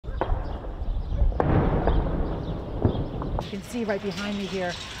can see right behind me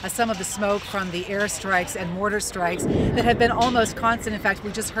here some of the smoke from the airstrikes and mortar strikes that have been almost constant. In fact,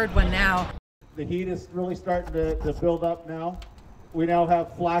 we just heard one now. The heat is really starting to build up now. We now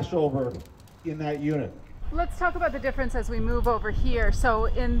have flashover in that unit. Let's talk about the difference as we move over here. So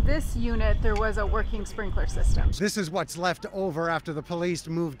in this unit, there was a working sprinkler system. This is what's left over after the police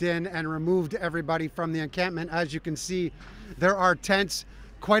moved in and removed everybody from the encampment. As you can see, there are tents,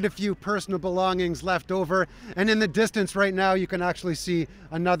 quite a few personal belongings left over. And in the distance right now, you can actually see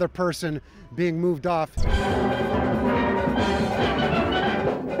another person being moved off.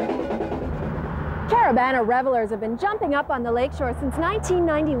 Caravana revelers have been jumping up on the lakeshore since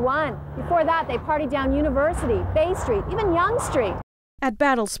 1991. Before that, they partied down University, Bay Street, even Yonge Street. At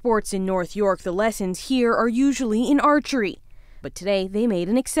Battle Sports in North York, the lessons here are usually in archery. But today, they made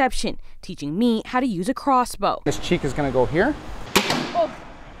an exception, teaching me how to use a crossbow. This cheek is going to go here. Oh,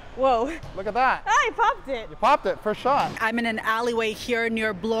 whoa. Look at that. I popped it. You popped it, first shot. I'm in an alleyway here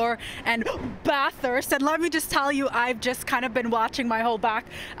near Bloor and Bathurst, and let me just tell you, I've just kind of been watching my whole back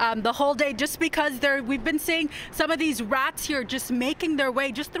the whole day, just because we've been seeing some of these rats here just making their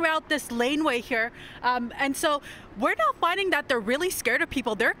way just throughout this laneway here, and so we're not finding that they're really scared of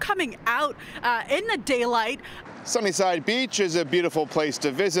people. They're coming out in the daylight. Sunnyside Beach is a beautiful place to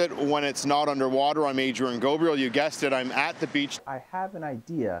visit when it's not underwater. I'm Adrian Gabriel. You guessed it, I'm at the beach. I have an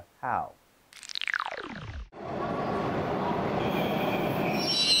idea how.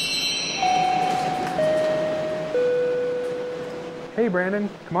 Hey Brandon,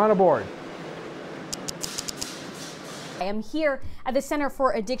 come on aboard. I am here at the Center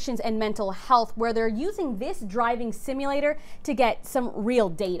for Addictions and Mental Health, where they're using this driving simulator to get some real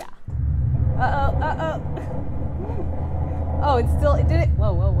data. Oh, it did it.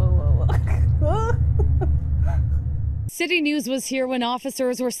 Whoa, whoa, whoa, whoa, whoa. CityNews was here when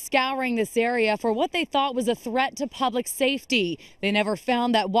officers were scouring this area for what they thought was a threat to public safety. They never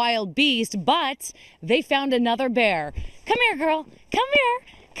found that wild beast, but they found another bear. Come here, girl. Come here.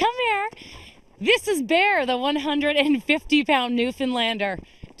 Come here. This is Bear, the 150-pound Newfoundlander.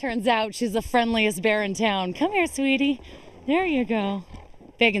 Turns out she's the friendliest bear in town. Come here, sweetie. There you go.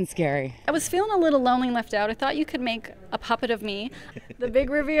 Big and scary. I was feeling a little lonely and left out. I thought you could make a puppet of me. The big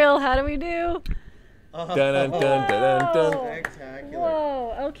reveal, how do we do? Dun, dun, dun, dun, dun, dun. Spectacular.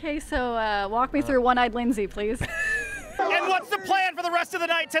 Whoa, okay, so walk me through One-Eyed Lindsay, please. And what's the plan for the rest of the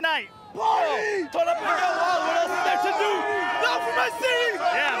night tonight? Party! Turn up and go. Oh, what else is there to do? Not for my city!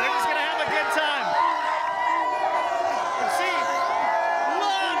 Yeah, they're just gonna have a good time. You see,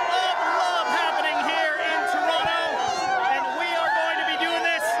 lot of love happening here in Toronto, and we are going to be doing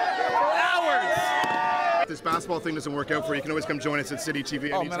this for hours. If this basketball thing doesn't work out for you, you can always come join us at Citytv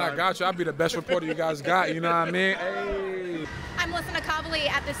anytime. Oh man, I got you. I'll be the best reporter you guys got, you know what I mean? Hey. I'm Listen to Cobley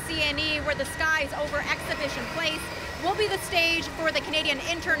at the CNE, where the Skies Over Exhibition Place will be the stage for the Canadian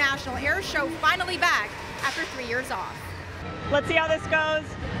International Air Show, finally back after 3 years off. Let's see how this goes.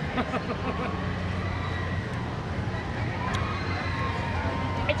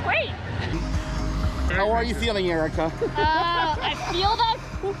 It's great. How are you feeling, Erica? I feel that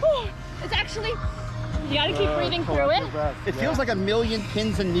it's actually, you gotta keep breathing through it. It feels like a million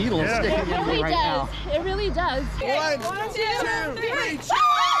pins and needles sticking in me right now. It really does. One, two, three,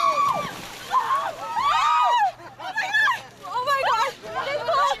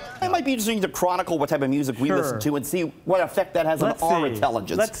 It might be interesting to chronicle what type of music we listen to and see what effect that has on our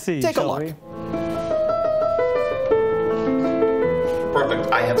intelligence. Let's see. Take a look.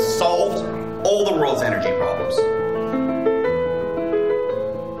 Perfect. I have solved all the world's energy problems.